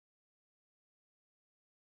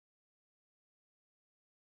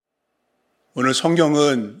오늘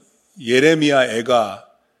성경은 예레미야 애가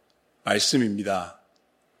말씀입니다.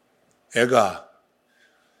 애가,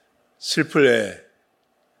 슬플 애,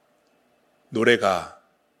 노래가,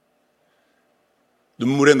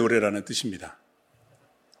 눈물의 노래라는 뜻입니다.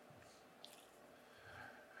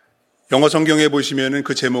 영어 성경에 보시면은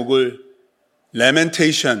그 제목을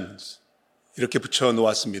Lamentations 이렇게 붙여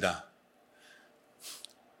놓았습니다.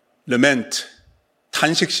 Lament,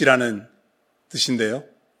 탄식시라는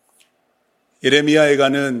뜻인데요. 예레미야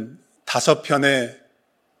애가는 5편의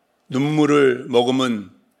눈물을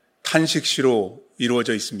머금은 탄식시로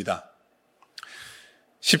이루어져 있습니다.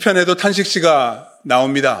 시편에도 탄식시가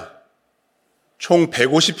나옵니다. 총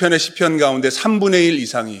 150편의 시편 가운데 3분의 1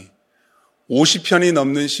 이상이 50편이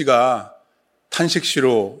넘는 시가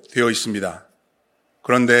탄식시로 되어 있습니다.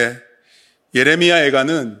 그런데 예레미야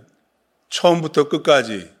애가는 처음부터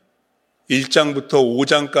끝까지 1장부터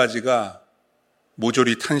 5장까지가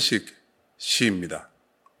모조리 탄식 시입니다.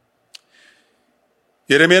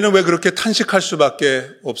 예레미야는 왜 그렇게 탄식할 수밖에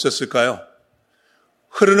없었을까요?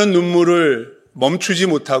 흐르는 눈물을 멈추지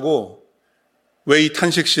못하고 왜 이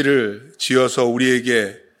탄식시를 지어서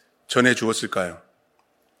우리에게 전해 주었을까요?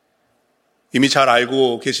 이미 잘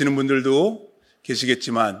알고 계시는 분들도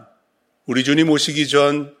계시겠지만 우리 주님 오시기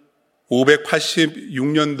전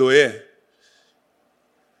 586년도에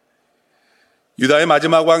유다의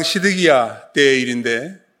마지막 왕 시드기야 때의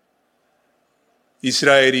일인데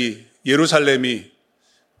이스라엘이 예루살렘이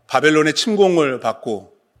바벨론의 침공을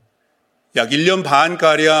받고 약 1년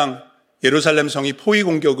반가량 예루살렘 성이 포위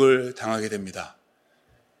공격을 당하게 됩니다.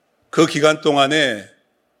 그 기간 동안에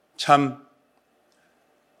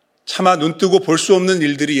차마 눈뜨고 볼 수 없는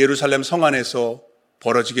일들이 예루살렘 성 안에서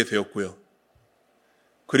벌어지게 되었고요.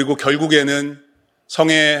 그리고 결국에는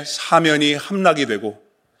성의 사면이 함락이 되고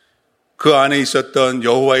그 안에 있었던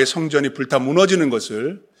여호와의 성전이 불타 무너지는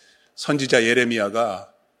것을 선지자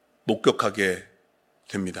예레미야가 목격하게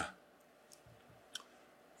됩니다.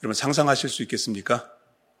 여러분 상상하실 수 있겠습니까?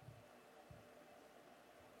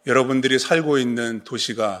 여러분들이 살고 있는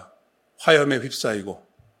도시가 화염에 휩싸이고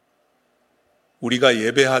우리가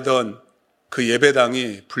예배하던 그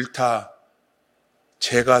예배당이 불타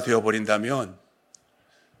재가 되어버린다면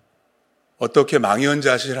어떻게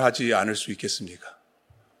망연자실하지 않을 수 있겠습니까?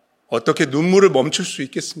 어떻게 눈물을 멈출 수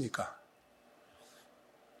있겠습니까?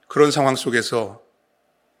 그런 상황 속에서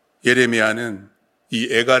예레미야는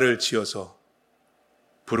이 애가를 지어서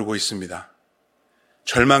부르고 있습니다.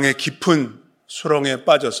 절망의 깊은 수렁에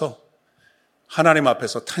빠져서 하나님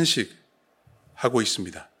앞에서 탄식하고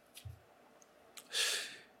있습니다.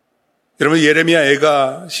 여러분 예레미야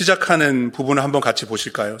애가 시작하는 부분을 한번 같이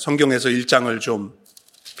보실까요? 성경에서 1장을 좀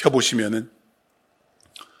펴보시면은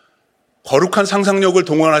거룩한 상상력을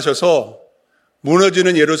동원하셔서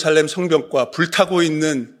무너지는 예루살렘 성벽과 불타고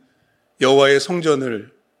있는 여호와의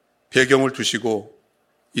성전을 배경을 두시고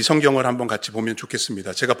이 성경을 한번 같이 보면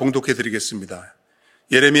좋겠습니다. 제가 봉독해 드리겠습니다.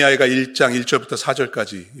 예레미야가 1장 1절부터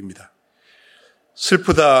 4절까지입니다.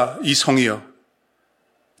 슬프다 이 성이여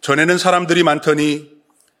전에는 사람들이 많더니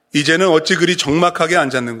이제는 어찌 그리 적막하게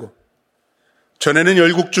앉았는고 전에는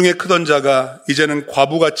열국 중에 크던 자가 이제는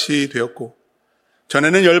과부같이 되었고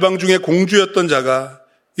전에는 열방 중에 공주였던 자가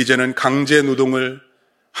이제는 강제 노동을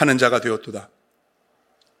하는 자가 되었도다.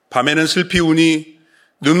 밤에는 슬피 우니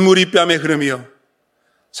눈물이 뺨에 흐르며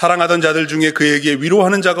사랑하던 자들 중에 그에게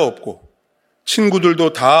위로하는 자가 없고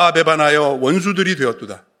친구들도 다 배반하여 원수들이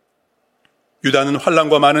되었도다. 유다는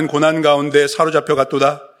환난과 많은 고난 가운데 사로잡혀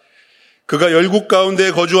갔도다. 그가 열국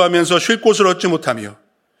가운데 거주하면서 쉴 곳을 얻지 못하며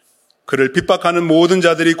그를 핍박하는 모든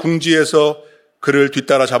자들이 궁지에서 그를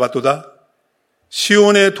뒤따라 잡았도다.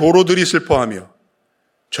 시온의 도로들이 슬퍼하며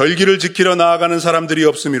절기를 지키러 나아가는 사람들이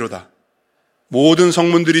없음이로다. 모든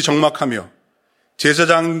성문들이 적막하며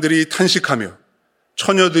제사장들이 탄식하며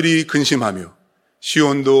처녀들이 근심하며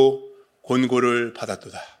시온도 곤고를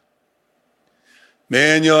받았도다.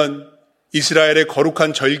 매년 이스라엘의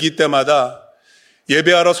거룩한 절기 때마다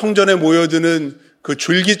예배하러 성전에 모여드는 그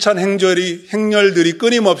줄기찬 행렬들이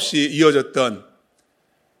끊임없이 이어졌던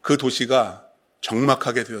그 도시가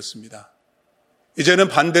적막하게 되었습니다. 이제는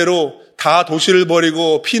반대로 다 도시를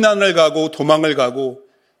버리고 피난을 가고 도망을 가고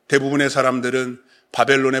대부분의 사람들은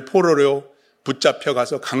바벨론의 포로로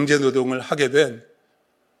붙잡혀가서 강제노동을 하게 된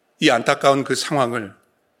이 안타까운 그 상황을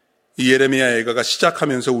이 예레미야 애가가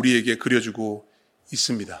시작하면서 우리에게 그려주고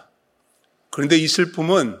있습니다. 그런데 이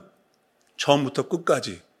슬픔은 처음부터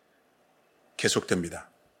끝까지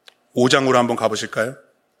계속됩니다. 5장으로 한번 가보실까요?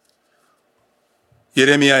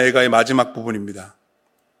 예레미야 애가의 마지막 부분입니다.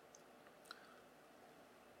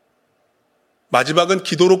 마지막은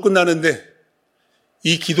기도로 끝나는데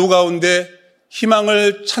이 기도 가운데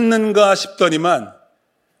희망을 찾는가 싶더니만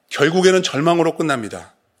결국에는 절망으로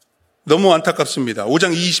끝납니다. 너무 안타깝습니다.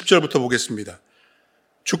 5장 20절부터 보겠습니다.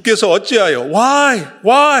 주께서 어찌하여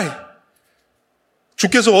why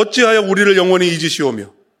주께서 어찌하여 우리를 영원히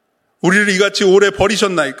잊으시오며 우리를 이같이 오래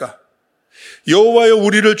버리셨나이까? 여호와여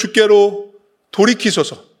우리를 주께로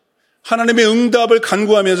돌이키소서. 하나님의 응답을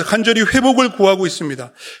간구하면서 간절히 회복을 구하고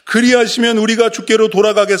있습니다. 그리하시면 우리가 주께로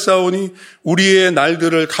돌아가겠사오니 우리의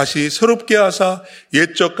날들을 다시 새롭게 하사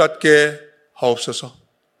옛적 같게 하옵소서.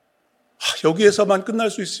 여기에서만 끝날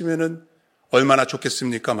수 있으면 얼마나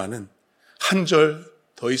좋겠습니까마는 한 절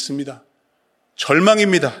더 있습니다.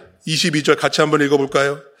 절망입니다. 22절 같이 한번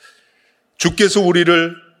읽어볼까요? 주께서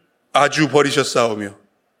우리를 아주 버리셨사오며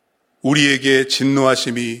우리에게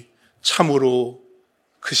진노하심이 참으로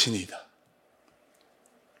크시니이다.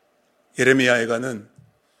 예레미야 애가는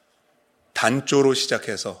단조로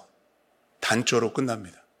시작해서 단조로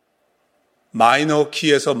끝납니다. 마이너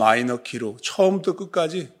키에서 마이너 키로 처음부터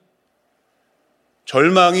끝까지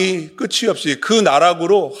절망이 끝이 없이 그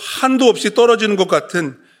나락으로 한도 없이 떨어지는 것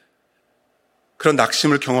같은 그런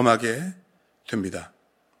낙심을 경험하게 됩니다.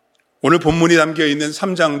 오늘 본문이 담겨 있는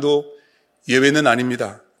 3장도 예외는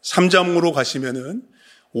아닙니다. 3장으로 가시면은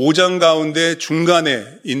 5장 가운데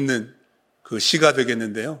중간에 있는 그 시가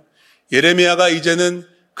되겠는데요. 예레미야가 이제는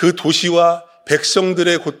그 도시와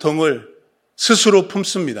백성들의 고통을 스스로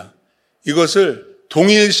품습니다. 이것을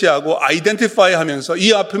동일시하고 아이덴티파이 하면서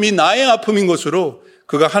이 아픔이 나의 아픔인 것으로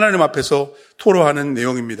그가 하나님 앞에서 토로하는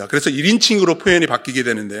내용입니다. 그래서 1인칭으로 표현이 바뀌게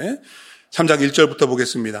되는데 3장 1절부터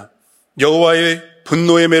보겠습니다. 여호와의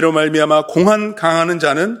분노의 매로 말미암아 공한 강하는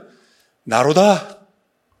자는 나로다.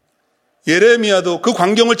 예레미야도 그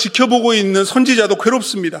광경을 지켜보고 있는 선지자도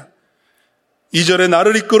괴롭습니다. 2절에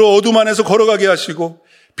나를 이끌어 어둠 안에서 걸어가게 하시고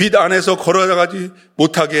빛 안에서 걸어가지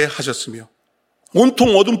못하게 하셨으며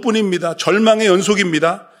온통 어둠뿐입니다. 절망의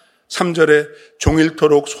연속입니다. 3절에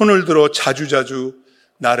종일토록 손을 들어 자주자주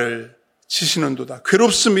나를 치시는도다.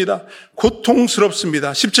 괴롭습니다.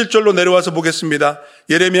 고통스럽습니다. 17절로 내려와서 보겠습니다.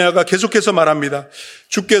 예레미야가 계속해서 말합니다.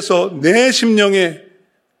 주께서 내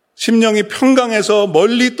심령이 평강해서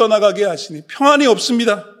멀리 떠나가게 하시니 평안이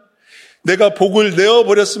없습니다. 내가 복을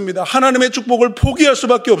내어버렸습니다. 하나님의 축복을 포기할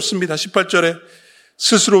수밖에 없습니다. 18절에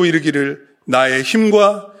스스로 이르기를 나의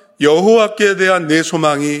힘과 여호와께 대한 내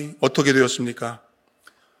소망이 어떻게 되었습니까?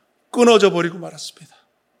 끊어져 버리고 말았습니다.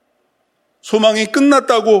 소망이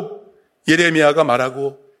끝났다고 예레미야가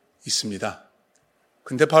말하고 있습니다.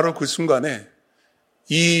 근데 바로 그 순간에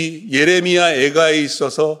이 예레미야 애가에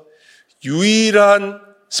있어서 유일한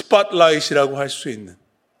스팟라이트라고 할 수 있는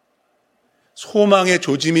소망의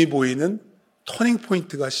조짐이 보이는 터닝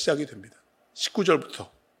포인트가 시작이 됩니다. 19절부터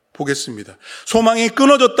보겠습니다. 소망이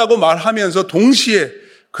끊어졌다고 말하면서 동시에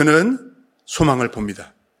그는 소망을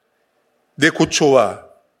봅니다. 내 고초와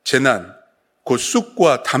재난, 곧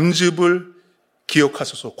쑥과 담즙을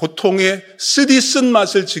기억하소서. 고통의 쓰디쓴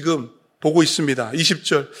맛을 지금 보고 있습니다.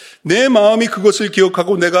 20절. 내 마음이 그것을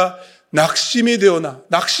기억하고 내가 낙심이 되어나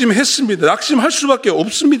낙심했습니다. 낙심할 수밖에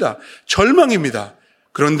없습니다. 절망입니다.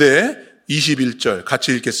 그런데 21절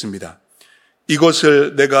같이 읽겠습니다.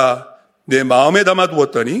 이것을 내가 내 마음에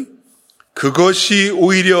담아두었더니 그것이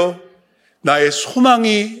오히려 나의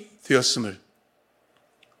소망이 되었음을.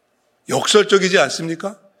 역설적이지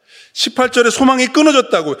않습니까? 18절에 소망이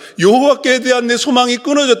끊어졌다고, 여호와께 대한 내 소망이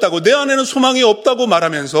끊어졌다고, 내 안에는 소망이 없다고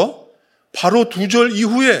말하면서 바로 2절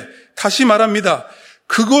이후에 다시 말합니다.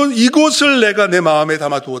 이것을 내가 내 마음에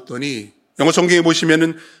담아두었더니, 영어 성경에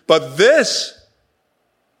보시면은 But this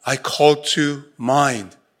I call to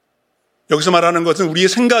mind. 여기서 말하는 것은 우리의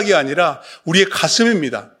생각이 아니라 우리의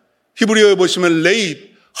가슴입니다. 히브리어에 보시면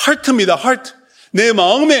레입, heart입니다. heart. 내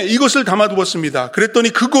마음에 이것을 담아두었습니다. 그랬더니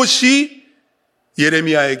그것이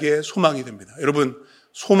예레미야에게 소망이 됩니다. 여러분,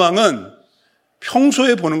 소망은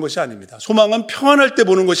평소에 보는 것이 아닙니다. 소망은 평안할 때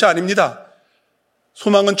보는 것이 아닙니다.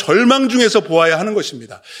 소망은 절망 중에서 보아야 하는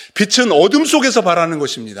것입니다. 빛은 어둠 속에서 발하는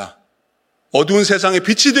것입니다. 어두운 세상에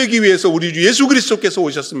빛이 되기 위해서 우리 주 예수 그리스도께서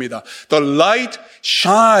오셨습니다. The light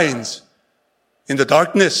shines in the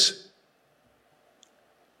darkness.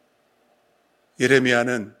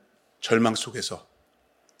 예레미야는 절망 속에서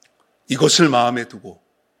이것을 마음에 두고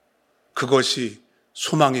그것이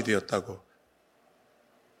소망이 되었다고.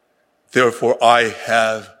 Therefore I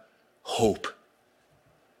have hope.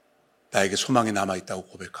 나에게 소망이 남아있다고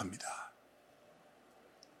고백합니다.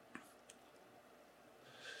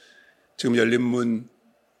 지금 열린문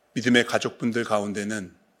믿음의 가족분들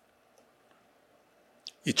가운데는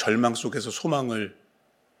이 절망 속에서 소망을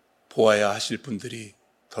보아야 하실 분들이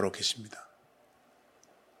더러 계십니다.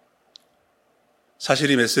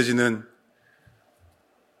 사실 이 메시지는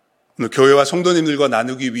오늘 교회와 성도님들과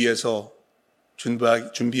나누기 위해서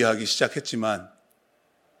준비하기 시작했지만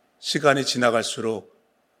시간이 지나갈수록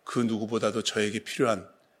그 누구보다도 저에게 필요한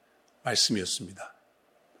말씀이었습니다.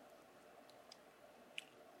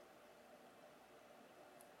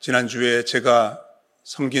 지난주에 제가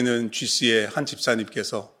섬기는 GC의 한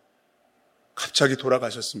집사님께서 갑자기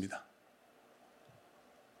돌아가셨습니다.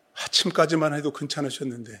 아침까지만 해도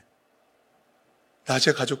괜찮으셨는데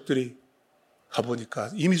낮에 가족들이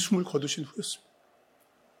가보니까 이미 숨을 거두신 후였습니다.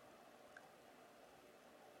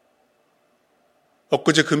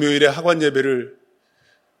 엊그제 금요일에 학원 예배를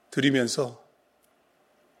드리면서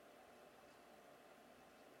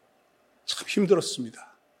참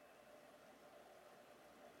힘들었습니다.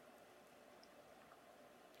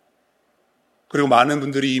 그리고 많은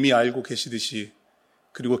분들이 이미 알고 계시듯이,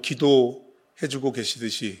 그리고 기도해주고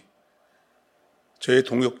계시듯이 저의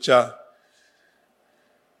동역자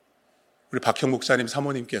우리 박형 목사님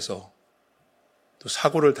사모님께서 또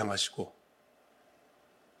사고를 당하시고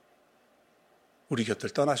우리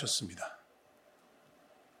곁을 떠나셨습니다.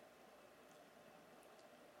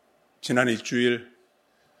 지난 일주일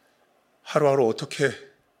하루하루 어떻게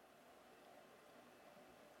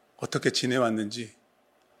지내왔는지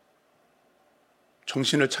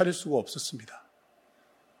정신을 차릴 수가 없었습니다.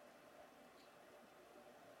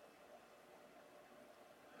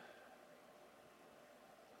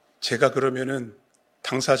 제가 그러면은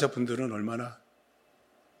당사자분들은 얼마나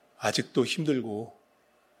아직도 힘들고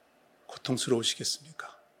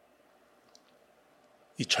고통스러우시겠습니까?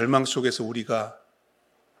 이 절망 속에서 우리가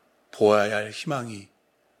보아야 할 희망이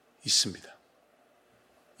있습니다.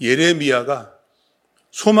 예레미야가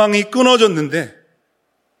소망이 끊어졌는데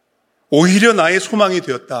오히려 나의 소망이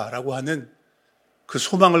되었다라고 하는 그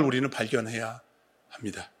소망을 우리는 발견해야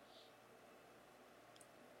합니다.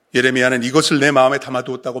 예레미야는 이것을 내 마음에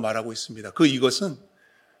담아두었다고 말하고 있습니다. 그 이것은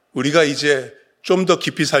우리가 이제 좀 더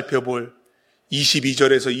깊이 살펴볼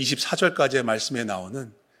 22절에서 24절까지의 말씀에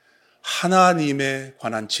나오는 하나님에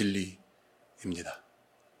관한 진리입니다.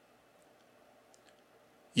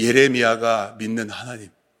 예레미야가 믿는 하나님,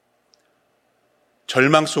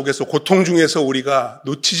 절망 속에서 고통 중에서 우리가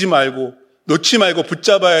놓지 말고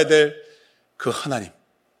붙잡아야 될 그 하나님,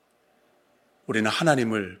 우리는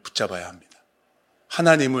하나님을 붙잡아야 합니다.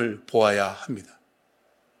 하나님을 보아야 합니다.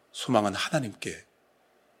 소망은 하나님께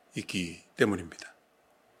있기 때문입니다.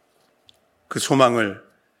 그 소망을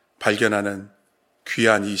발견하는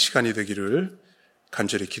귀한 이 시간이 되기를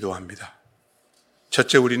간절히 기도합니다.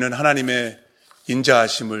 첫째, 우리는 하나님의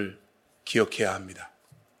인자하심을 기억해야 합니다.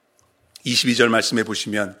 22절 말씀해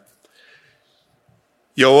보시면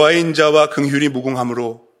여호와의 인자와 긍휼이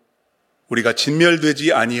무궁함으로 우리가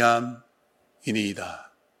진멸되지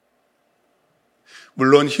아니함이니이다.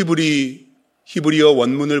 물론 히브리어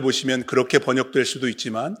원문을 보시면 그렇게 번역될 수도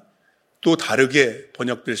있지만 또 다르게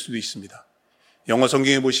번역될 수도 있습니다. 영어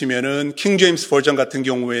성경에 보시면은 킹 제임스 버전 같은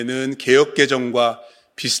경우에는 개역 개정과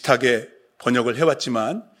비슷하게 번역을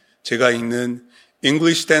해왔지만 제가 읽는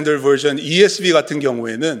English Standard Version ESV 같은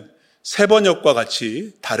경우에는 새 번역과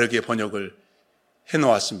같이 다르게 번역을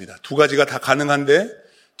해놓았습니다. 두 가지가 다 가능한데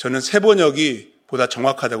저는 새 번역이 보다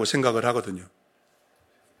정확하다고 생각을 하거든요.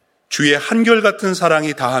 주의 한결같은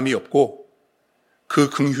사랑이 다함이 없고 그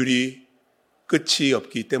긍휼이 끝이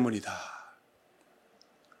없기 때문이다.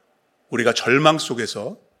 우리가 절망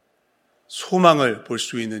속에서 소망을 볼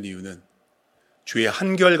수 있는 이유는 주의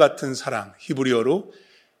한결같은 사랑, 히브리어로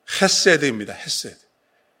헤세드입니다. 헤세드.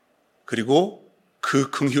 그리고 그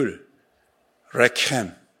긍휼,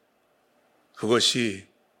 레켐, 그것이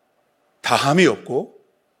다함이 없고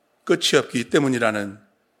끝이 없기 때문이라는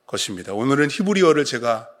것입니다. 오늘은 히브리어를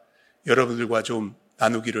제가 여러분들과 좀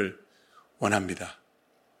나누기를 원합니다.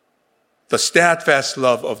 The steadfast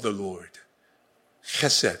love of the Lord.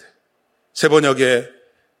 헤세드. 새 번역에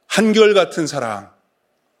한결같은 사랑,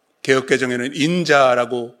 개역개정에는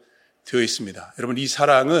인자라고 되어 있습니다. 여러분, 이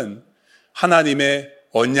사랑은 하나님의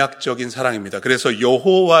언약적인 사랑입니다. 그래서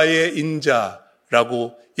여호와의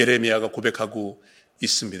인자라고 예레미야가 고백하고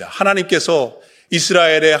있습니다. 하나님께서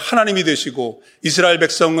이스라엘의 하나님이 되시고 이스라엘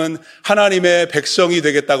백성은 하나님의 백성이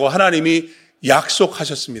되겠다고 하나님이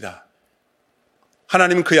약속하셨습니다.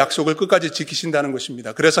 하나님은 그 약속을 끝까지 지키신다는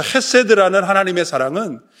것입니다. 그래서 헤세드라는 하나님의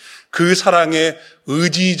사랑은 그 사랑의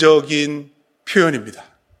의지적인 표현입니다.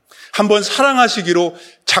 한번 사랑하시기로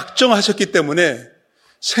작정하셨기 때문에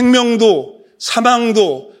생명도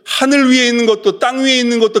사망도 하늘 위에 있는 것도 땅 위에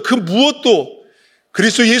있는 것도 그 무엇도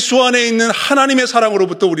그리스도 예수 안에 있는 하나님의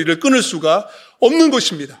사랑으로부터 우리를 끊을 수가 없는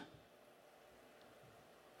것입니다.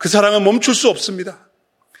 그 사랑은 멈출 수 없습니다.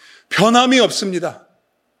 변함이 없습니다.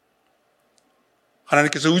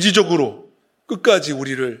 하나님께서 의지적으로 끝까지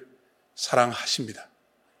우리를 사랑하십니다.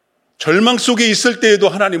 절망 속에 있을 때에도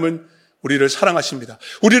하나님은 우리를 사랑하십니다.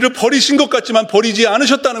 우리를 버리신 것 같지만 버리지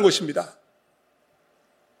않으셨다는 것입니다.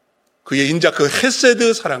 그의 인자, 그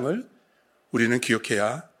헤세드 사랑을 우리는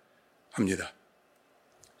기억해야 합니다.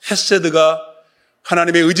 헤세드가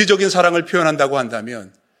하나님의 의지적인 사랑을 표현한다고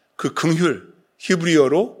한다면 그 긍휼,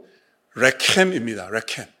 히브리어로 레켐입니다.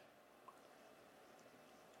 레켐.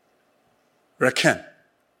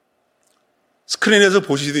 스크린에서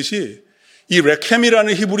보시듯이 이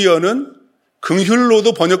레켐이라는 히브리어는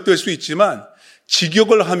긍휼로도 번역될 수 있지만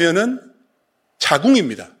직역을 하면은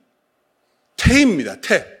자궁입니다. 태입니다.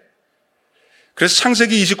 태. 그래서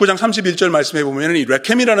창세기 29장 31절 말씀해 보면 이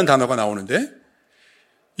레켐이라는 단어가 나오는데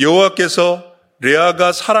여호와께서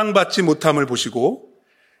레아가 사랑받지 못함을 보시고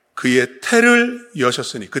그의 태를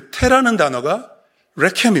여셨으니 그 태라는 단어가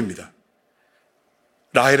레켐입니다.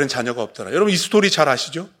 라헬은 자녀가 없더라. 여러분 이 스토리 잘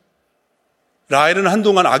아시죠? 라헬은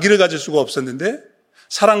한동안 아기를 가질 수가 없었는데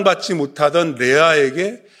사랑받지 못하던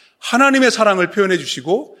레아에게 하나님의 사랑을 표현해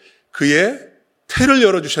주시고 그의 태를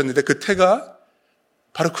열어주셨는데 그 태가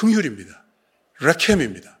바로 긍휼입니다.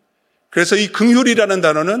 레켐입니다. 그래서 이 긍휼이라는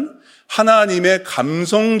단어는 하나님의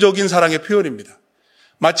감성적인 사랑의 표현입니다.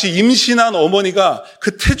 마치 임신한 어머니가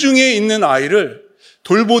그 태중에 있는 아이를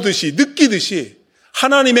돌보듯이 느끼듯이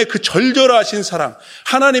하나님의 그 절절하신 사랑,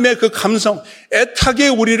 하나님의 그 감성, 애타게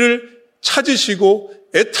우리를 찾으시고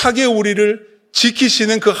애타게 우리를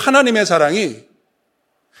지키시는 그 하나님의 사랑이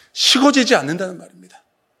식어지지 않는다는 말입니다.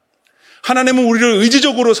 하나님은 우리를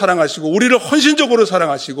의지적으로 사랑하시고 우리를 헌신적으로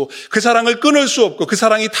사랑하시고 그 사랑을 끊을 수 없고 그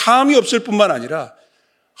사랑이 다함이 없을 뿐만 아니라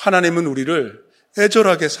하나님은 우리를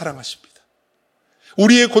애절하게 사랑하십니다.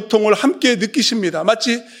 우리의 고통을 함께 느끼십니다.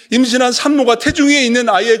 마치 임신한 산모가 태중에 있는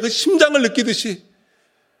아이의 그 심장을 느끼듯이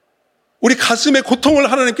우리 가슴의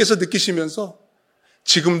고통을 하나님께서 느끼시면서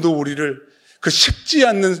지금도 우리를 그 식지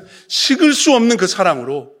않는, 식을 수 없는 그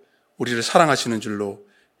사랑으로 우리를 사랑하시는 줄로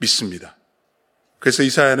믿습니다. 그래서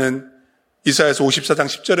이사야서 54장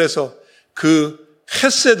 10절에서 그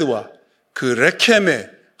헤세드와 그 레켐의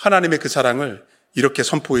하나님의 그 사랑을 이렇게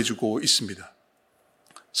선포해주고 있습니다.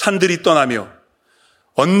 산들이 떠나며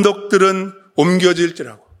언덕들은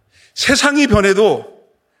옮겨질지라고 세상이 변해도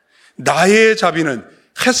나의 자비는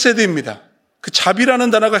헤세드입니다. 그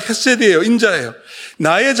자비라는 단어가 헤세드예요. 인자예요.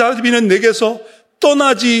 나의 자비는 내게서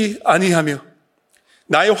떠나지 아니하며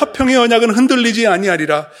나의 화평의 언약은 흔들리지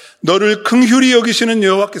아니하리라. 너를 긍휼히 여기시는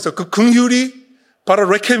여호와께서 그 긍휼이 바로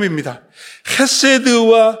레켐입니다.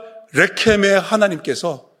 헤세드와 레켐의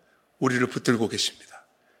하나님께서 우리를 붙들고 계십니다.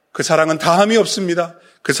 그 사랑은 다함이 없습니다.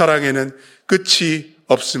 그 사랑에는 끝이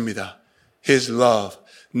없습니다. His love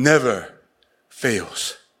never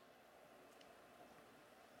fails.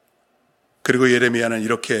 그리고 예레미야는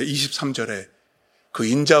이렇게 23절에 그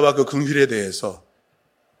인자와 그 긍휼에 대해서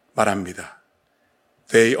말합니다.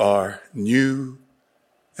 They are new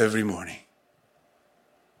every morning.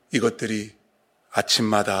 이것들이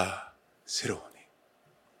아침마다 새로우니.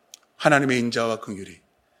 하나님의 인자와 긍휼이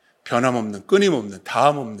변함없는, 끊임없는,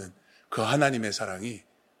 다함없는 그 하나님의 사랑이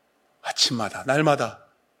아침마다, 날마다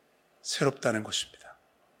새롭다는 것입니다.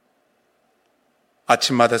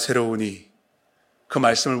 아침마다 새로우니 그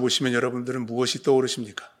말씀을 보시면 여러분들은 무엇이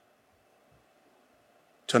떠오르십니까?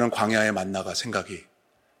 저는 광야의 만나가 생각이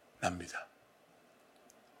납니다.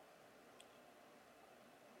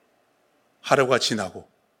 하루가 지나고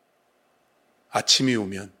아침이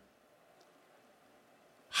오면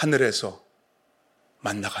하늘에서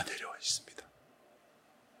만나가 내려와 있습니다.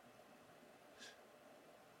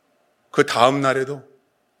 그 다음 날에도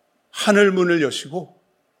하늘 문을 여시고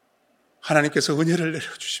하나님께서 은혜를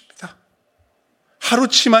내려주십니다.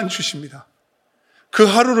 하루치만 주십니다. 그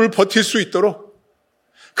하루를 버틸 수 있도록,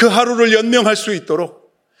 그 하루를 연명할 수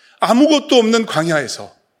있도록 아무것도 없는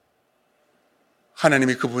광야에서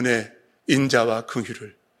하나님이 그분의 인자와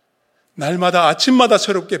긍휼을 날마다 아침마다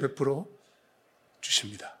새롭게 베풀어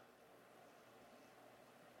주십니다.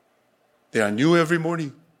 They are new every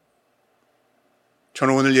morning.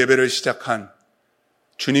 저는 오늘 예배를 시작한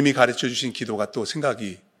주님이 가르쳐 주신 기도가 또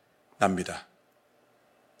생각이 납니다.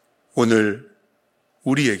 오늘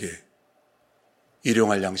우리에게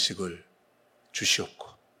일용할 양식을 주시옵고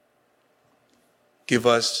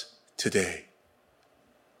Give us today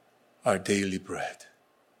our daily bread.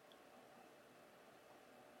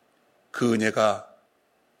 그 은혜가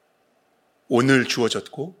오늘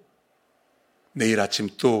주어졌고 내일 아침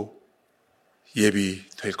또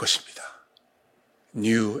예비될 것입니다.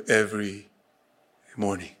 New every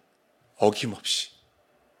morning. 어김없이,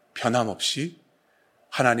 변함없이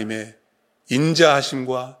하나님의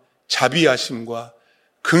인자하심과 자비하심과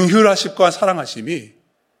긍휼하심과 사랑하심이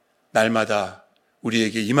날마다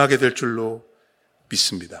우리에게 임하게 될 줄로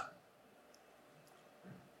믿습니다.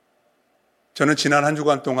 저는 지난 한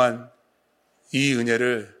주간 동안 이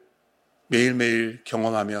은혜를 매일매일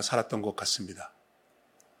경험하며 살았던 것 같습니다.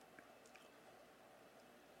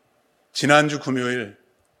 지난주 금요일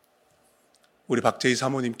우리 박재희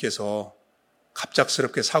사모님께서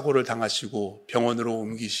갑작스럽게 사고를 당하시고 병원으로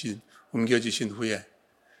옮겨지신 후에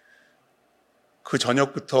그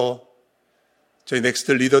저녁부터 저희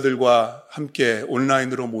넥스트 리더들과 함께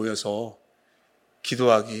온라인으로 모여서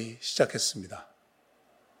기도하기 시작했습니다.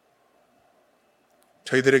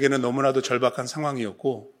 저희들에게는 너무나도 절박한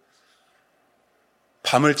상황이었고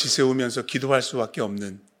밤을 지새우면서 기도할 수밖에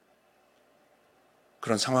없는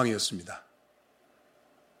그런 상황이었습니다.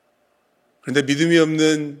 그런데 믿음이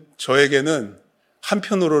없는 저에게는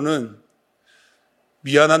한편으로는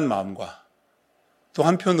미안한 마음과 또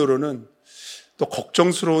한편으로는 또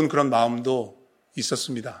걱정스러운 그런 마음도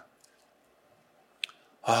있었습니다.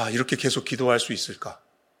 이렇게 계속 기도할 수 있을까?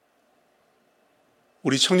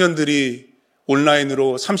 우리 청년들이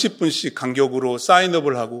온라인으로 30분씩 간격으로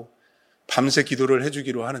사인업을 하고 밤새 기도를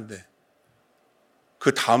해주기로 하는데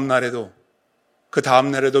그 다음 날에도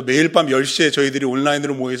매일 밤 10시에 저희들이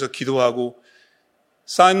온라인으로 모여서 기도하고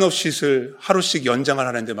사인업 쉿을 하루씩 연장을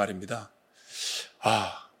하는데 말입니다.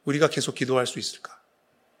 우리가 계속 기도할 수 있을까?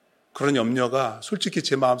 그런 염려가 솔직히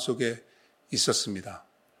제 마음속에 있었습니다.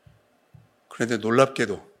 그런데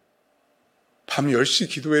놀랍게도 밤 10시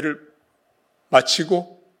기도회를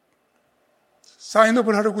마치고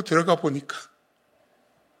사인업을 하려고 들어가 보니까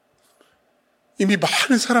이미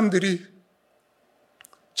많은 사람들이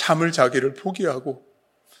잠을 자기를 포기하고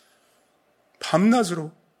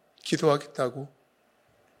밤낮으로 기도하겠다고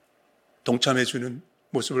동참해주는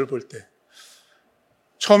모습을 볼 때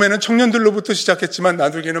처음에는 청년들로부터 시작했지만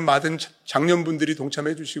나중에는 많은 장년분들이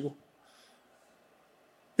동참해 주시고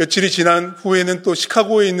며칠이 지난 후에는 또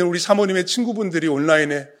시카고에 있는 우리 사모님의 친구분들이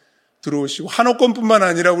온라인에 들어오시고 한옥권뿐만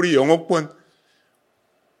아니라 우리 영업권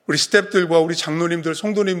우리 스태프들과 우리 장로님들,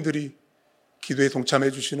 성도님들이 기도에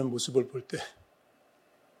동참해 주시는 모습을 볼 때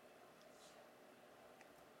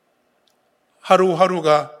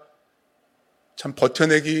하루하루가 참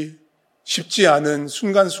버텨내기 쉽지 않은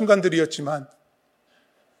순간들이었지만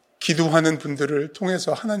기도하는 분들을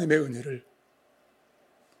통해서 하나님의 은혜를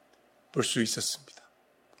볼 수 있었습니다.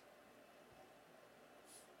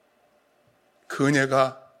 그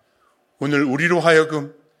은혜가 오늘 우리로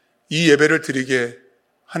하여금 이 예배를 드리게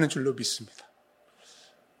하는 줄로 믿습니다.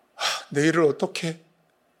 내일을 어떻게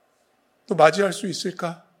또 맞이할 수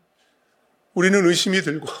있을까? 우리는 의심이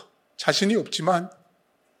들고 자신이 없지만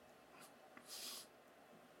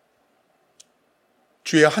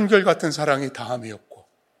주의 한결같은 사랑이 다함이 없고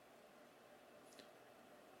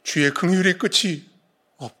주의 긍휼의 끝이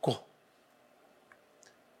없고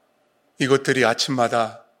이것들이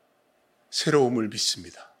아침마다 새로움을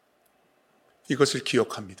믿습니다. 이것을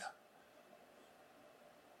기억합니다.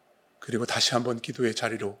 그리고 다시 한번 기도의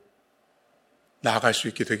자리로 나아갈 수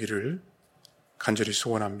있게 되기를 간절히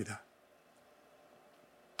소원합니다.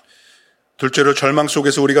 둘째로 절망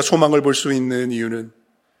속에서 우리가 소망을 볼 수 있는 이유는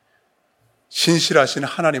신실하신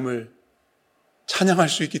하나님을 찬양할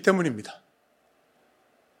수 있기 때문입니다.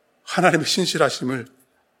 하나님의 신실하심을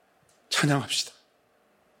찬양합시다.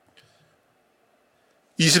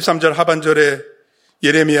 23절 하반절에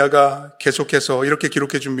예레미야가 계속해서 이렇게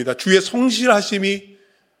기록해 줍니다. 주의 성실하심이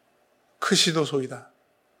크시도소이다.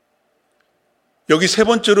 여기 세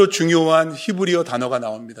번째로 중요한 히브리어 단어가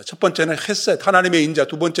나옵니다. 첫 번째는 헤셋, 하나님의 인자.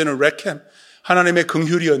 두 번째는 레켐, 하나님의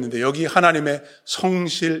긍휼이었는데 여기 하나님의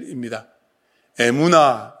성실입니다.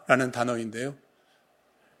 에무나라는 단어인데요.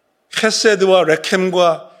 헤세드와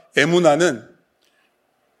레켐과 에무나는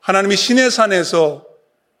하나님이 시내산에서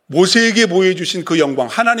모세에게 보여주신 그 영광,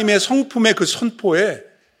 하나님의 성품의 그 선포에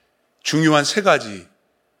중요한 세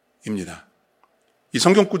가지입니다. 이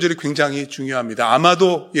성경 구절이 굉장히 중요합니다.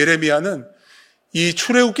 아마도 예레미야는 이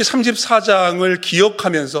출애굽기 34장을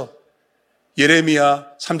기억하면서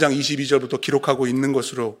예레미야 3장 22절부터 기록하고 있는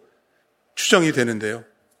것으로 추정이 되는데요.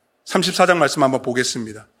 34장 말씀 한번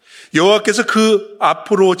보겠습니다. 여호와께서 그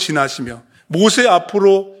앞으로 지나시며 모세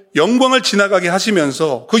앞으로 영광을 지나가게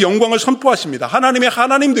하시면서 그 영광을 선포하십니다. 하나님의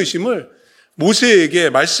하나님 되심을 모세에게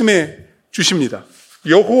말씀해 주십니다.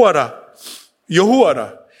 여호와라,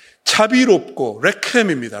 여호와라, 자비롭고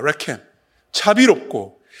레켐입니다. 레켐,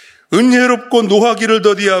 자비롭고 은혜롭고 노하기를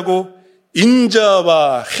더디하고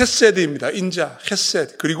인자와 헤세드입니다. 인자,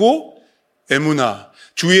 헤세드. 그리고 에무나,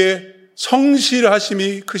 주의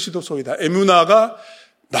성실하심이 크시도소이다. 에무나가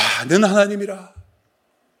많은 하나님이라.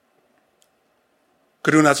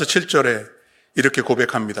 그리고 나서 7절에 이렇게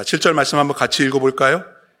고백합니다. 7절 말씀 한번 같이 읽어볼까요?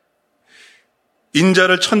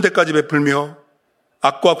 인자를 1000대까지 베풀며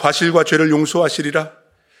악과 과실과 죄를 용서하시리라.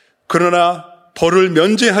 그러나 벌을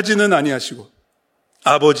면제하지는 아니하시고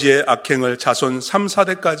아버지의 악행을 자손 3,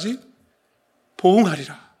 4대까지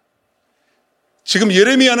보응하리라. 지금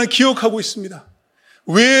예레미야는 기억하고 있습니다.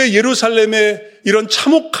 왜 예루살렘에 이런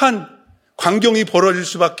참혹한 광경이 벌어질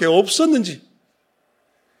수밖에 없었는지,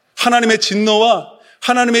 하나님의 진노와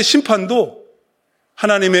하나님의 심판도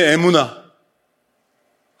하나님의 애무나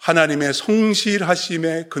하나님의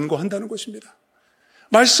성실하심에 근거한다는 것입니다.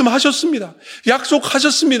 말씀하셨습니다.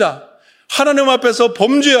 약속하셨습니다. 하나님 앞에서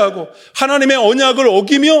범죄하고 하나님의 언약을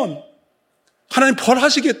어기면 하나님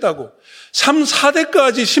벌하시겠다고, 3,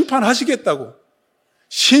 4대까지 심판하시겠다고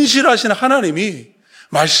신실하신 하나님이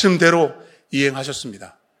말씀대로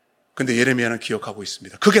이행하셨습니다. 그런데 예레미야는 기억하고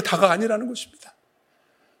있습니다. 그게 다가 아니라는 것입니다.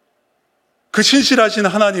 그 신실하신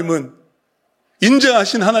하나님은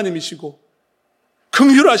인자하신 하나님이시고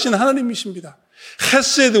긍휼하신 하나님이십니다.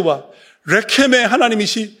 헤세드와 레켐의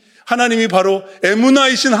하나님이 바로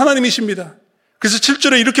에무나이신 하나님이십니다. 그래서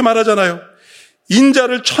 7절에 이렇게 말하잖아요.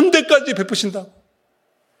 인자를 1000대까지 베푸신다고.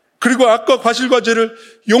 그리고 악과 과실과 죄를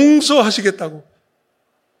용서하시겠다고.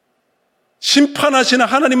 심판하시는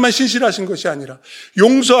하나님만 신실하신 것이 아니라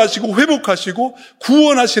용서하시고 회복하시고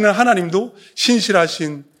구원하시는 하나님도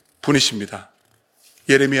신실하신 분이십니다.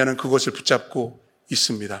 예레미야는 그것을 붙잡고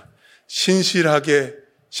있습니다. 신실하게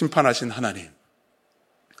심판하신 하나님,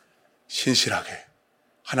 신실하게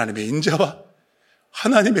하나님의 인자와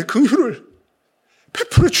하나님의 긍휼을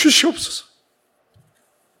베풀어 주시옵소서.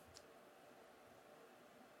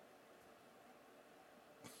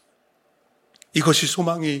 이것이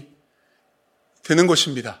소망이 되는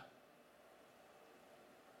것입니다.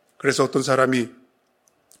 그래서 어떤 사람이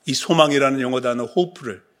이 소망이라는 영어 단어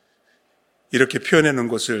hope를 이렇게 표현해 놓은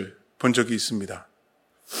것을 본 적이 있습니다.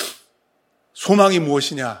 소망이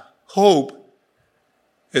무엇이냐? Hope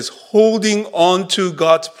is holding on to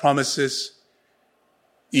God's promises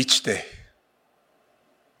each day.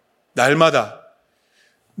 날마다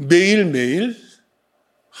매일매일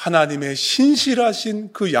하나님의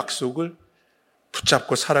신실하신 그 약속을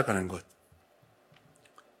붙잡고 살아가는 것.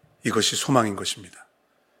 이것이 소망인 것입니다.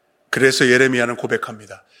 그래서 예레미야는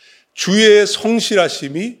고백합니다. 주의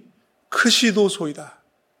성실하심이 크시도소이다.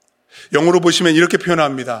 영어로 보시면 이렇게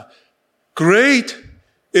표현합니다. Great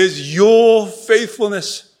is your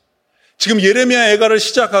faithfulness. 지금 예레미야 애가를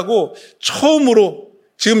시작하고 처음으로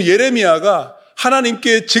지금 예레미야가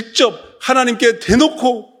하나님께 직접 하나님께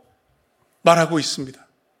대놓고 말하고 있습니다.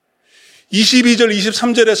 22절,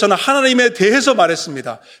 23절에서는 하나님에 대해서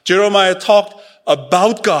말했습니다. Jeremiah talked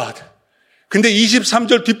about God. 근데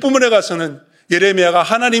 23절 뒷부분에 가서는 예레미야가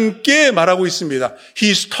하나님께 말하고 있습니다.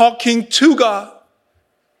 He's talking to God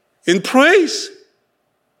in praise.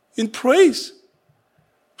 In praise.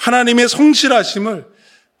 하나님의 성실하심을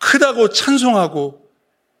크다고 찬송하고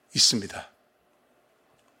있습니다.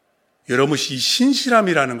 여러분, 이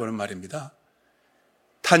신실함이라는 것은 말입니다.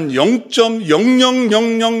 단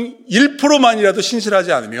 0.00001%만이라도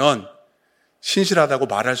신실하지 않으면 신실하다고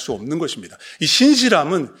말할 수 없는 것입니다. 이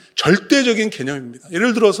신실함은 절대적인 개념입니다.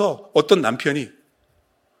 예를 들어서 어떤 남편이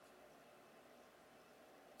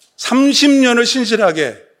 30년을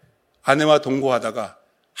신실하게 아내와 동거하다가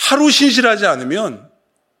하루 신실하지 않으면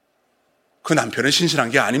그 남편은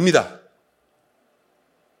신실한 게 아닙니다.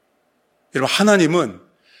 여러분, 하나님은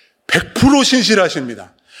 100%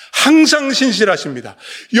 신실하십니다. 항상 신실하십니다.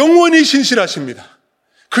 영원히 신실하십니다.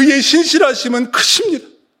 그의 신실하심은 크십니다.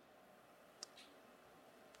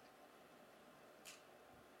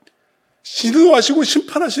 진노하시고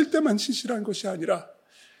심판하실 때만 신실한 것이 아니라,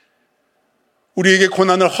 우리에게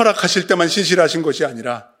고난을 허락하실 때만 신실하신 것이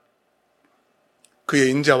아니라 그의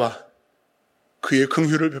인자와 그의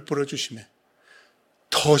긍휼을 베풀어 주시매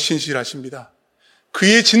더 신실하십니다.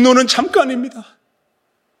 그의 진노는 잠깐입니다.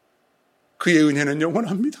 그의 은혜는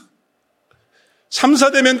영원합니다. 3,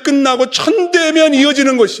 4대면 끝나고 1000대면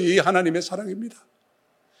이어지는 것이 하나님의 사랑입니다.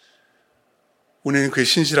 우리는 그의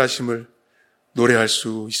신실하심을 노래할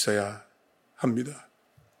수 있어야 합니다.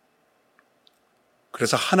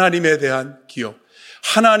 그래서 하나님에 대한 기억,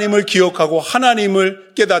 하나님을 기억하고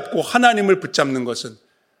하나님을 깨닫고 하나님을 붙잡는 것은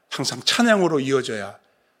항상 찬양으로 이어져야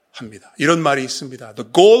합니다. 이런 말이 있습니다.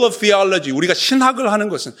 The goal of theology, 우리가 신학을 하는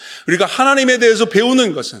것은, 우리가 하나님에 대해서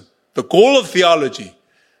배우는 것은 The goal of theology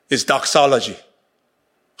is doxology.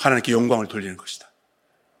 하나님께 영광을 돌리는 것이다.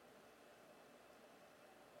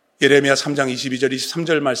 예레미야 3장 22절,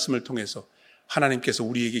 23절 말씀을 통해서 하나님께서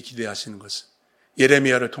우리에게 기대하시는 것은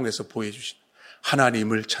예레미야를 통해서 보여주신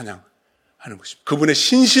하나님을 찬양하는 것입니다. 그분의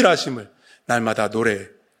신실하심을 날마다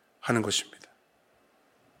노래하는 것입니다.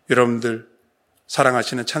 여러분들,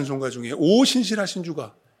 사랑하시는 찬송가 중에 오 신실하신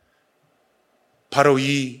주가 바로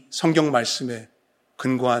이 성경 말씀에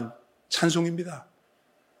근거한 찬송입니다.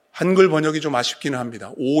 한글 번역이 좀 아쉽기는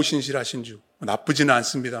합니다. 오 신실하신 주. 나쁘지는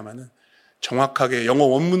않습니다만은 정확하게 영어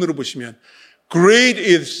원문으로 보시면 Great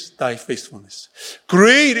is thy faithfulness.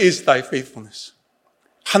 Great is thy faithfulness.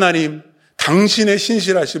 하나님, 당신의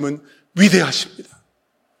신실하심은 위대하십니다.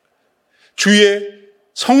 주의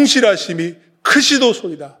성실하심이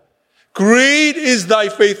크시도소이다. Great is thy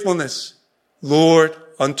faithfulness, Lord,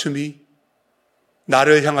 unto me.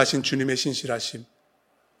 나를 향하신 주님의 신실하심,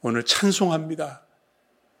 오늘 찬송합니다.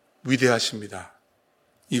 위대하십니다.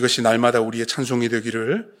 이것이 날마다 우리의 찬송이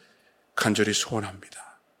되기를 간절히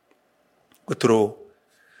소원합니다. 끝으로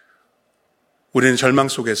우리는 절망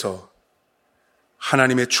속에서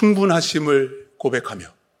하나님의 충분하심을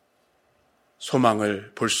고백하며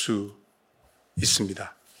소망을 볼 수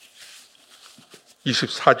있습니다.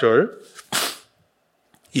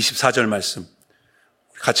 24절 말씀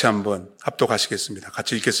같이 한번 합독하시겠습니다.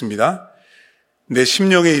 같이 읽겠습니다. 내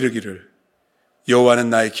심령에 이르기를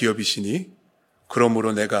여호와는 나의 기업이시니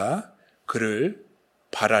그러므로 내가 그를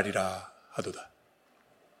바라리라 하도다.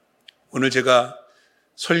 오늘 제가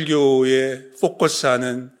설교에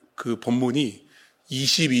포커스하는 그 본문이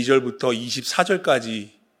 22절부터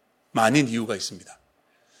 24절까지 많은 이유가 있습니다.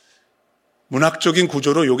 문학적인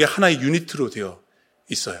구조로 이게 하나의 유니트로 되어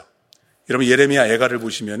있어요. 여러분 예레미야 애가를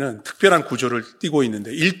보시면은 특별한 구조를 띠고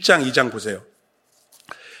있는데 1장, 2장 보세요.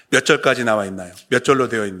 몇 절까지 나와 있나요? 몇 절로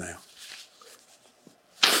되어 있나요?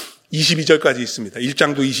 22절까지 있습니다.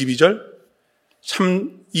 1장도 22절,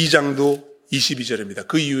 2장도 22절입니다.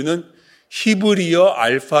 그 이유는 히브리어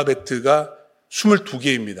알파베트가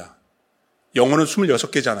 22개입니다. 영어는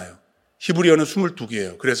 26개잖아요. 히브리어는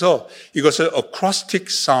 22개예요. 그래서 이것을 acrostic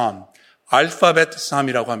psalm, 알파벳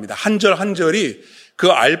psalm이라고 합니다. 한 절 한 절이 그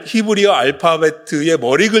히브리어 알파베트의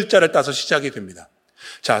머리 글자를 따서 시작이 됩니다.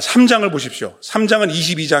 자, 3장을 보십시오. 3장은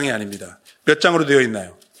 22장이 아닙니다. 몇 장으로 되어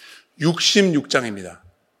있나요? 66장입니다.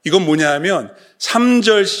 이건 뭐냐 하면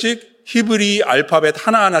 3절씩 히브리 알파벳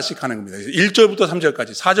하나하나씩 하는 겁니다. 1절부터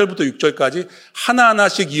 3절까지, 4절부터 6절까지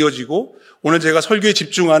하나하나씩 이어지고 오늘 제가 설교에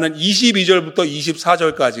집중하는 22절부터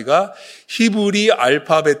 24절까지가 히브리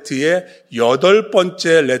알파베트의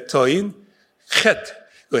 8번째 레터인 헷,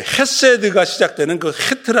 그 헤세드가 시작되는 그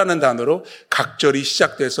헤트라는 단어로 각절이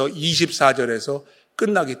시작돼서 24절에서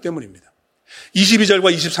끝나기 때문입니다.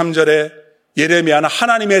 22절과 23절에 예레미야는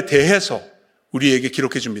하나님에 대해서 우리에게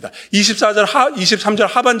기록해 줍니다. 23절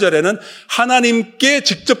하반절에는 하나님께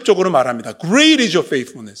직접적으로 말합니다. Great is your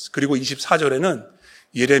faithfulness. 그리고 24절에는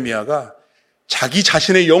예레미야가 자기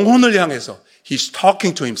자신의 영혼을 향해서 He's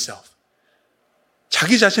talking to himself.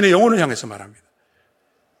 자기 자신의 영혼을 향해서 말합니다.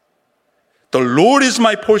 The Lord is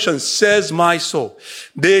my portion, says my soul.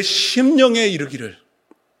 내 심령에 이르기를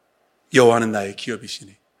여호와는 나의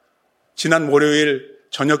기업이시니. 지난 월요일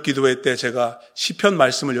저녁 기도회 때 제가 시편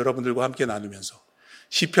말씀을 여러분들과 함께 나누면서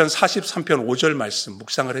시편 43편 5절 말씀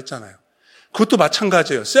묵상을 했잖아요. 그것도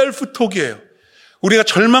마찬가지예요. 셀프톡이에요. 우리가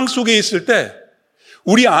절망 속에 있을 때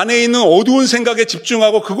우리 안에 있는 어두운 생각에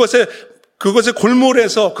집중하고 그것에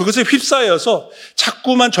골몰해서 그것에 휩싸여서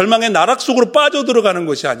자꾸만 절망의 나락 속으로 빠져들어가는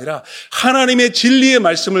것이 아니라 하나님의 진리의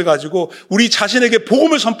말씀을 가지고 우리 자신에게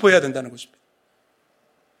복음을 선포해야 된다는 것입니다.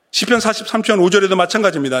 시편 43편 5절에도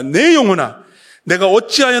마찬가지입니다. 내 영혼아 내가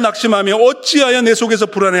어찌하여 낙심하며 어찌하여 내 속에서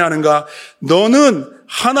불안해하는가. 너는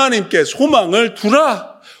하나님께 소망을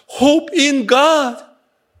두라. Hope in God.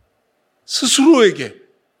 스스로에게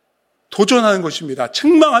도전하는 것입니다.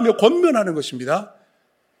 책망하며 권면하는 것입니다.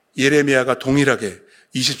 예레미야가 동일하게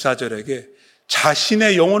 24절에게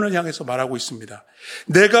자신의 영혼을 향해서 말하고 있습니다.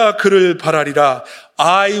 내가 그를 바라리라.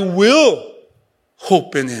 I will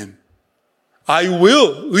hope in him. I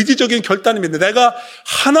will, 의지적인 결단입니다. 내가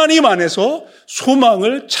하나님 안에서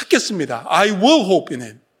소망을 찾겠습니다. I will hope in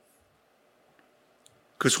him.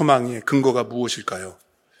 그 소망의 근거가 무엇일까요?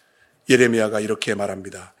 예레미야가 이렇게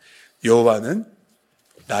말합니다. 여호와는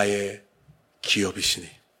나의 기업이시니.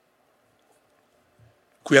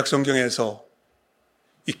 구약 성경에서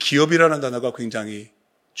이 기업이라는 단어가 굉장히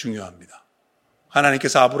중요합니다.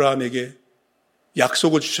 하나님께서 아브라함에게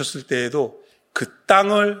약속을 주셨을 때에도 그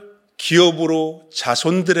땅을 기업으로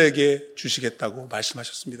자손들에게 주시겠다고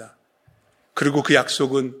말씀하셨습니다. 그리고 그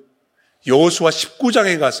약속은 여호수아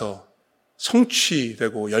 19장에 가서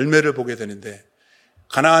성취되고 열매를 보게 되는데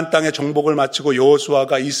가나안 땅의 정복을 마치고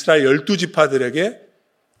여호수아가 이스라엘 12지파들에게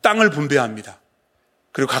땅을 분배합니다.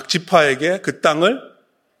 그리고 각 지파에게 그 땅을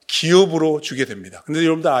기업으로 주게 됩니다. 그런데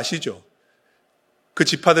여러분들 아시죠? 그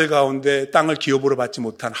지파들 가운데 땅을 기업으로 받지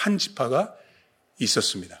못한 한 지파가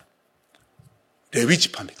있었습니다. 레위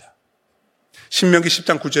지파입니다. 신명기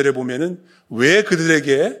 10장 9절에 보면은 왜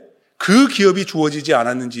그들에게 그 기업이 주어지지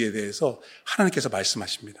않았는지에 대해서 하나님께서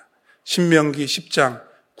말씀하십니다. 신명기 10장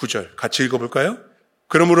 9절 같이 읽어볼까요?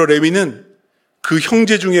 그러므로 레위는 그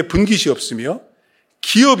형제 중에 분깃이 없으며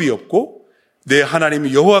기업이 없고 내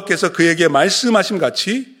하나님 여호와께서 그에게 말씀하신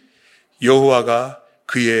같이 여호와가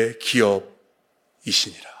그의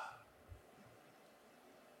기업이시니라.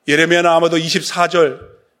 예레미야는 아마도 24절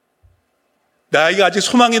나에게 아직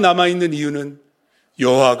소망이 남아있는 이유는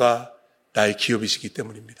여호와가 나의 기업이시기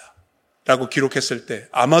때문입니다 라고 기록했을 때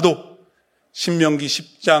아마도 신명기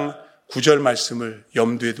 10장 9절 말씀을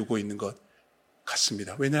염두에 두고 있는 것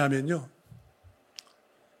같습니다. 왜냐하면요,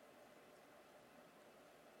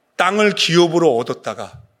 땅을 기업으로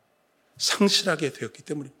얻었다가 상실하게 되었기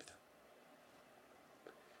때문입니다.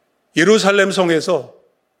 예루살렘 성에서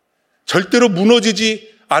절대로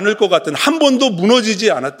무너지지 않을 것 같은, 한 번도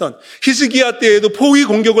무너지지 않았던, 히스기야 때에도 포위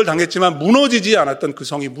공격을 당했지만 무너지지 않았던 그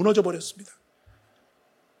성이 무너져 버렸습니다.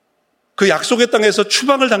 그 약속의 땅에서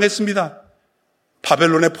추방을 당했습니다.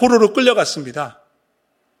 바벨론의 포로로 끌려갔습니다.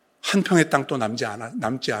 한 평의 땅도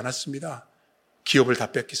남지 않았습니다. 기업을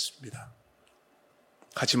다 뺏겼습니다.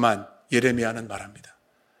 하지만 예레미야는 말합니다.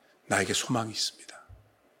 나에게 소망이 있습니다.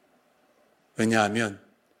 왜냐하면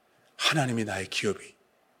하나님이 나의 기업이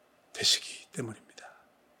되시기 때문입니다.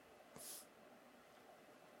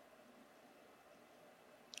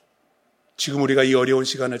 지금 우리가 이 어려운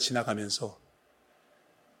시간을 지나가면서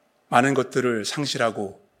많은 것들을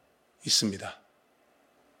상실하고 있습니다.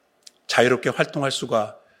 자유롭게 활동할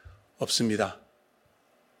수가 없습니다.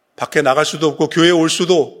 밖에 나갈 수도 없고 교회에 올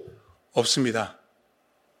수도 없습니다.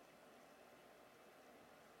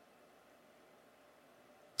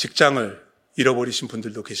 직장을 잃어버리신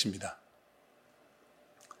분들도 계십니다.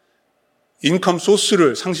 인컴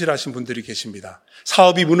소스를 상실하신 분들이 계십니다.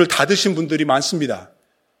 사업이 문을 닫으신 분들이 많습니다.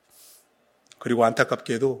 그리고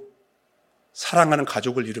안타깝게도 사랑하는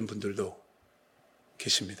가족을 잃은 분들도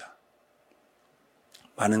계십니다.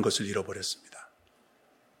 많은 것을 잃어버렸습니다.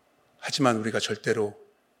 하지만 우리가 절대로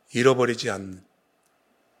잃어버리지 않는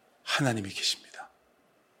하나님이 계십니다.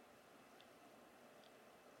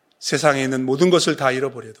 세상에 있는 모든 것을 다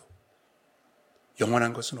잃어버려도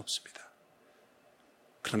영원한 것은 없습니다.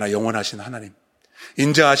 그러나 영원하신 하나님,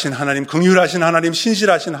 인자하신 하나님, 긍휼하신 하나님,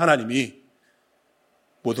 신실하신 하나님이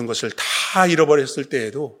모든 것을 다 잃어버렸을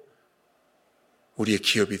때에도 우리의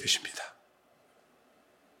기업이 되십니다.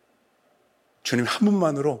 주님 한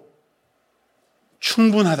분만으로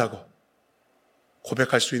충분하다고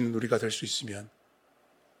고백할 수 있는 우리가 될 수 있으면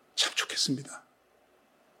참 좋겠습니다.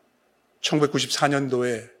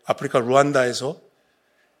 1994년도에 아프리카 루안다에서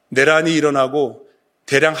내란이 일어나고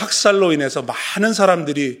대량 학살로 인해서 많은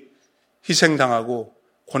사람들이 희생당하고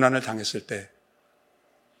고난을 당했을 때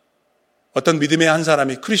어떤 믿음의 한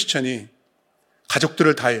사람이, 크리스천이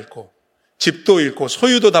가족들을 다 잃고 집도 잃고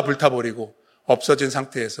소유도 다 불타버리고 없어진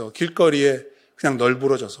상태에서 길거리에 그냥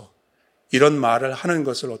널브러져서 이런 말을 하는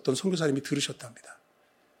것을 어떤 선교사님이 들으셨답니다.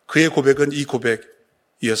 그의 고백은 이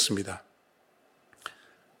고백이었습니다.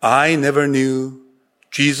 I never knew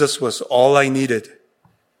Jesus was all I needed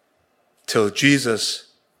till Jesus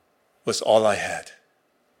was all I had.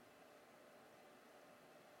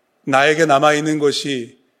 나에게 남아있는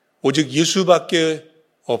것이 오직 예수밖에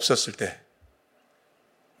없었을 때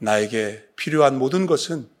나에게 필요한 모든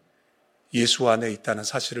것은 예수 안에 있다는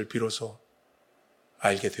사실을 비로소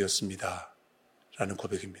알게 되었습니다. 라는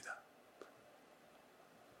고백입니다.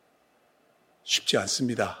 쉽지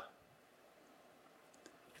않습니다.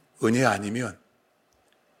 은혜 아니면,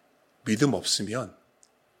 믿음 없으면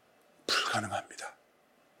불가능합니다.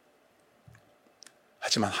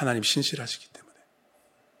 하지만 하나님 신실하시기 때문에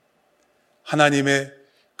하나님의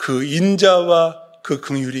그 인자와 그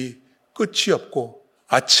긍휼이 끝이 없고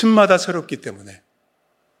아침마다 새롭기 때문에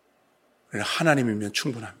하나님이면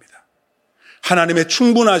충분합니다. 하나님의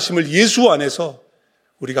충분하심을 예수 안에서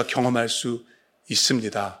우리가 경험할 수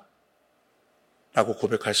있습니다. 라고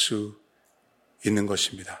고백할 수 있는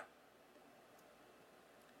것입니다.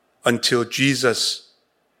 Until Jesus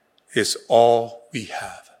is all we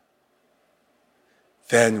have,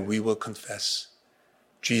 then we will confess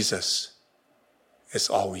Jesus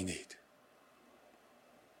is all we need.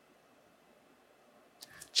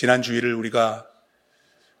 지난 주일을 우리가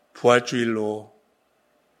부활주일로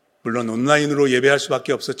물론 온라인으로 예배할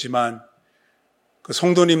수밖에 없었지만 그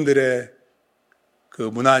성도님들의 그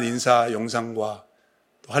문안 인사 영상과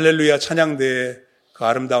또 할렐루야 찬양대의 그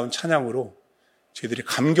아름다운 찬양으로 저희들이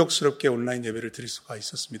감격스럽게 온라인 예배를 드릴 수가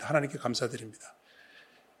있었습니다. 하나님께 감사드립니다.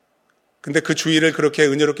 근데 그 주일을 그렇게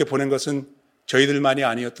은혜롭게 보낸 것은 저희들만이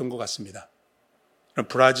아니었던 것 같습니다.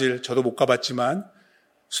 브라질 저도 못 가봤지만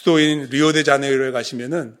수도인 리오데자네이루에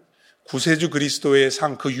가시면은 구세주 그리스도의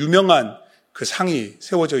상, 그 유명한 그 상이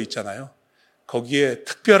세워져 있잖아요. 거기에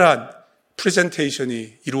특별한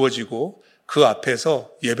프레젠테이션이 이루어지고 그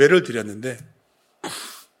앞에서 예배를 드렸는데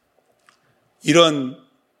이런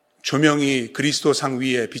조명이 그리스도 상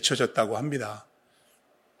위에 비춰졌다고 합니다.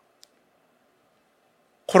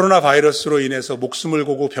 코로나 바이러스로 인해서 목숨을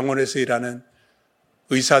걸고 병원에서 일하는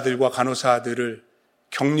의사들과 간호사들을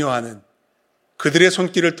격려하는 그들의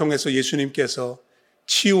손길을 통해서 예수님께서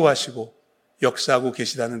치유하시고 역사하고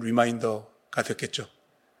계시다는 리마인더가 됐겠죠.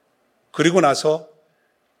 그리고 나서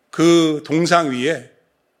그 동상 위에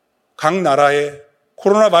각 나라의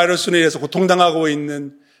코로나 바이러스로 인해서 고통당하고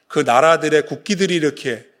있는 그 나라들의 국기들이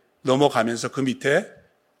이렇게 넘어가면서 그 밑에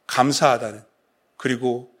감사하다는,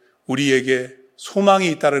 그리고 우리에게 소망이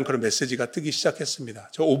있다는 그런 메시지가 뜨기 시작했습니다.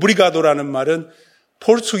 저 오브리가도라는 말은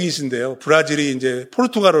포르투기스인데요. 브라질이 이제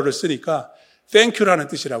포르투갈어를 쓰니까 땡큐라는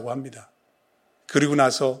뜻이라고 합니다. 그리고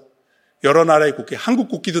나서 여러 나라의 국기, 한국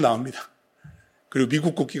국기도 나옵니다. 그리고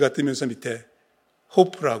미국 국기가 뜨면서 밑에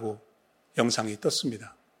호프라고 영상이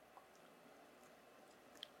떴습니다.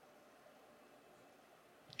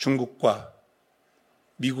 중국과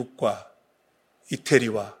미국과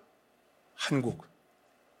이태리와 한국.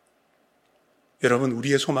 여러분,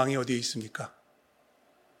 우리의 소망이 어디에 있습니까?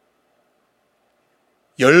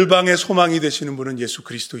 열방의 소망이 되시는 분은 예수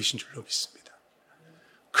그리스도이신 줄로 믿습니다.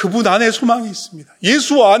 그분 안에 소망이 있습니다.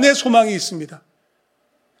 예수 안에 소망이 있습니다.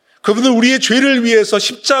 그분은 우리의 죄를 위해서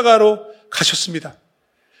십자가로 가셨습니다.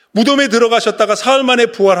 무덤에 들어가셨다가 사흘 만에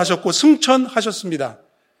부활하셨고 승천하셨습니다.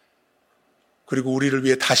 그리고 우리를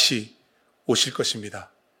위해 다시 오실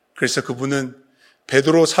것입니다. 그래서 그분은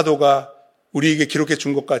베드로 사도가 우리에게 기록해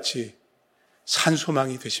준 것 같이 산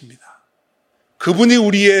소망이 되십니다. 그분이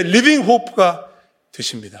우리의 리빙 호프가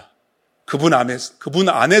되십니다. 그분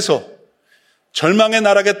안에서 절망의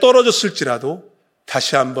나락에 떨어졌을지라도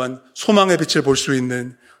다시 한번 소망의 빛을 볼 수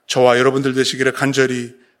있는 저와 여러분들 되시기를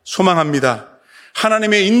간절히 소망합니다.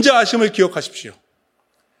 하나님의 인자하심을 기억하십시오.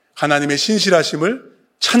 하나님의 신실하심을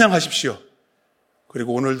찬양하십시오.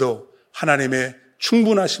 그리고 오늘도 하나님의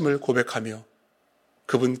충분하심을 고백하며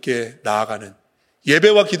그분께 나아가는,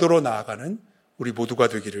 예배와 기도로 나아가는 우리 모두가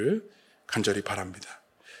되기를 간절히 바랍니다.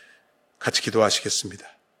 같이 기도하시겠습니다.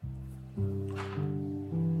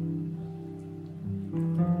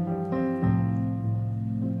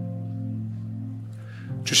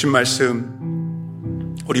 주신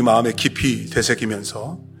말씀 우리 마음에 깊이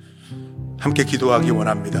되새기면서 함께 기도하기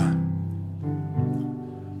원합니다.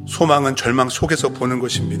 소망은 절망 속에서 보는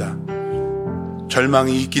것입니다.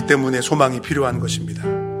 절망이 있기 때문에 소망이 필요한 것입니다.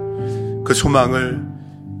 그 소망을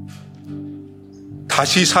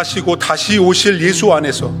다시 사시고 다시 오실 예수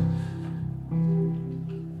안에서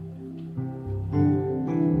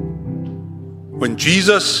When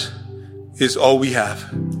Jesus is all we have,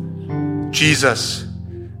 Jesus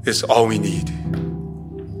is all we need.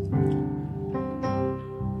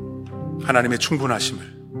 하나님의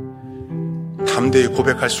충분하심을 담대히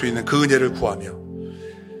고백할 수 있는 그 은혜를 구하며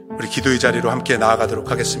우리 기도의 자리로 함께 나아가도록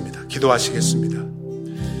하겠습니다. 기도하시겠습니다.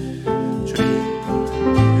 주님,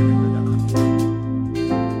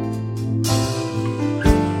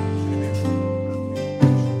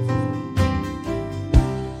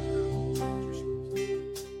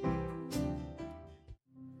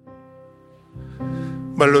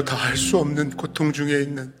 말로 다 할 수 없는 고통 중에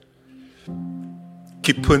있는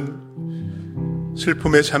깊은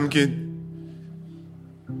슬픔에 잠긴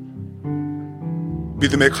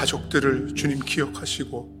믿음의 가족들을 주님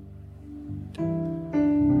기억하시고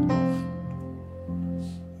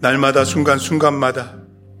날마다 순간순간마다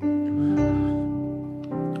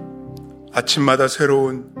아침마다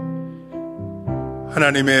새로운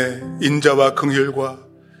하나님의 인자와 긍휼과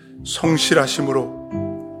성실하심으로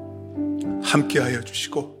함께하여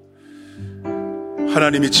주시고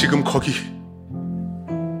하나님이 지금 거기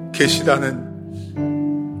계시다는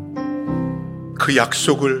그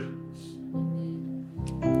약속을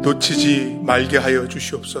놓치지 말게 하여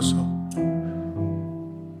주시옵소서.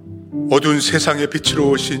 어두운 세상의 빛으로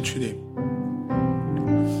오신 주님,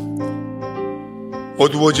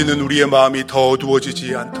 어두워지는 우리의 마음이 더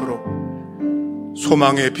어두워지지 않도록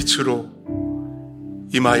소망의 빛으로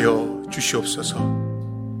임하여 주시옵소서.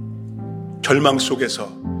 절망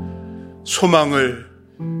속에서 소망을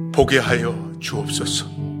보게 하여 주옵소서.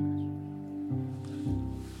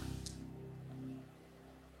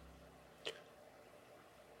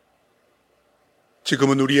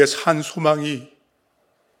 지금은 우리의 산 소망이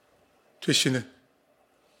되시는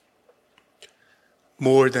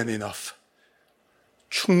more than enough,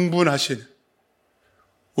 충분하신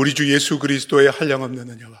우리 주 예수 그리스도의 한량없는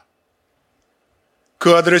은혜와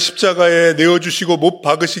그 아들을 십자가에 내어주시고 못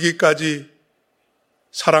박으시기까지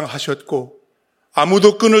사랑하셨고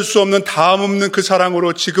아무도 끊을 수 없는 다음 없는 그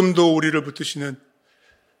사랑으로 지금도 우리를 붙드시는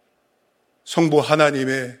성부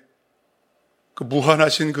하나님의 그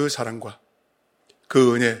무한하신 그 사랑과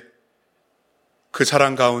그 은혜, 그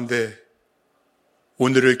사랑 가운데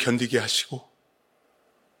오늘을 견디게 하시고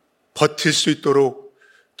버틸 수 있도록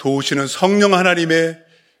도우시는 성령 하나님의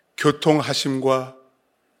교통하심과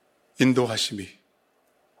인도하심이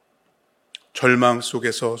절망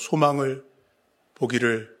속에서 소망을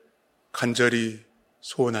보기를 간절히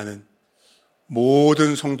소원하는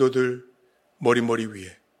모든 성도들 머리머리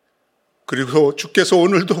위에, 그리고 주께서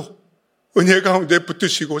오늘도 은혜 가운데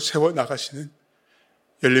붙드시고 세워나가시는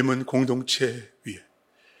열림은 공동체 위에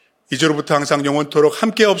이제로부터 항상 영원토록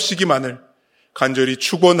함께 없으기만을 간절히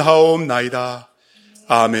축원하옵나이다.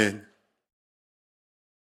 아멘.